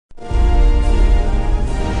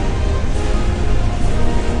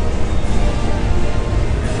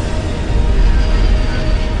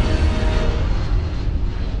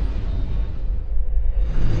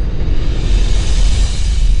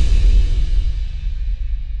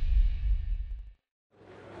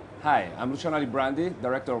Hi, I'm Luciano Alibrandi,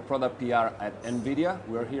 Director of Product PR at NVIDIA.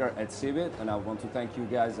 We're here at CeBIT, and I want to thank you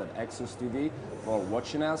guys at HEXUS TV for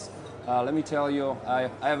watching us. Let me tell you, I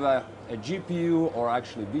have a GPU, or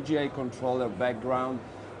actually VGA controller background.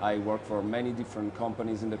 I worked for many different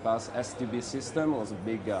companies in the past. STB System was a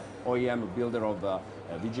big OEM builder of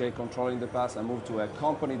VGA controller in the past. I moved to a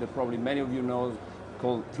company that probably many of you know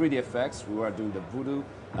called 3DFX. We were doing the Voodoo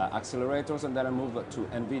accelerators, and then I moved to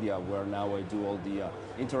NVIDIA, where now I do all the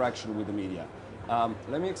interaction with the media.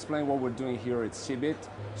 Let me explain what we're doing here at CeBIT.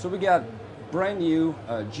 So we got brand new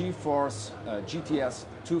GeForce GTS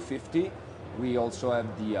 250. We also have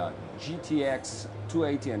the GTX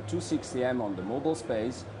 280 and 260M on the mobile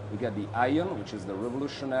space. We got the Ion, which is the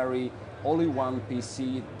revolutionary all-in-one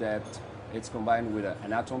PC that it's combined with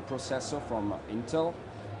an Atom processor from Intel,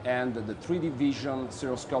 and the 3D vision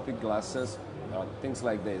stereoscopic glasses, things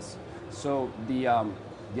like this. So the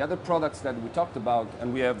other products that we talked about,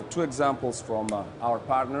 and we have two examples from our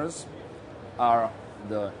partners, are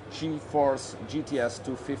the GeForce GTS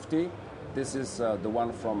 250. This is the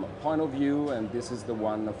one from Point of View, and this is the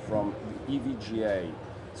one from EVGA.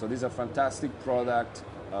 So these are fantastic products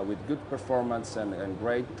with good performance and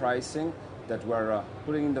great pricing that we're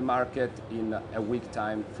putting in the market in a week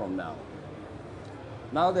time from now.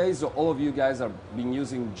 Nowadays, all of you guys have been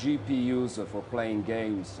using GPUs for playing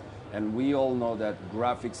games, and we all know that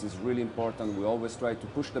graphics is really important. We always try to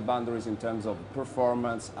push the boundaries in terms of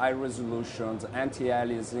performance, high resolutions,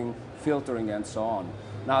 anti-aliasing, filtering, and so on.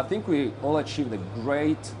 Now, I think we all achieved a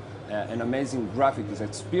great and amazing graphics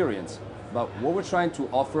experience, but what we're trying to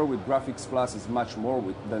offer with Graphics Plus is much more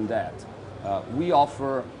than that. We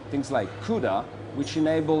offer things like CUDA, which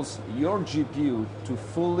enables your GPU to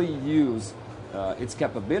fully use its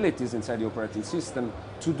capabilities inside the operating system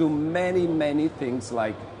to do many things,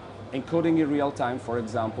 like encoding in real time, for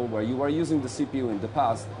example, where you were using the CPU in the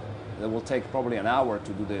past. That will take probably an hour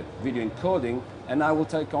to do the video encoding, and now will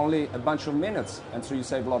take only a bunch of minutes, and so you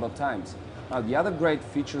save a lot of times. Now, the other great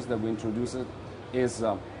features that we introduced is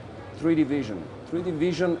 3D vision. 3D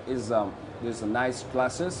vision is there's a nice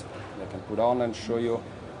glasses that I can put on and show you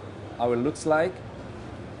how it looks like.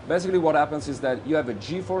 Basically, what happens is that you have a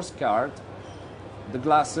GeForce card, the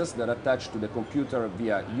glasses that attach to the computer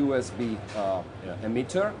via USB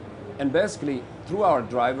emitter, and basically through our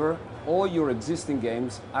driver, all your existing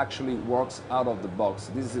games actually works out of the box.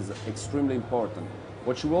 This is extremely important.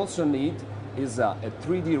 What you also need is a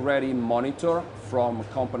 3D ready monitor from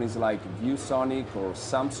companies like ViewSonic or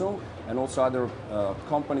Samsung, and also other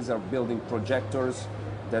companies are building projectors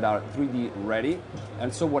that are 3D ready.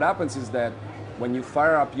 And so what happens is that when you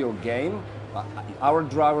fire up your game, our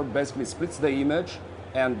driver basically splits the image,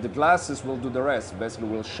 and the glasses will do the rest. Basically,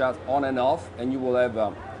 will shut on and off, and you will have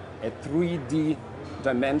a 3D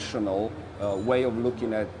dimensional way of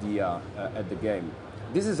looking at the game.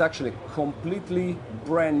 This is actually a completely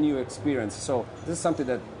brand new experience. So this is something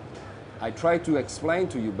that I try to explain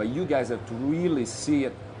to you, but you guys have to really see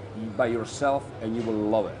it by yourself, and you will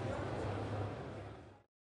love it.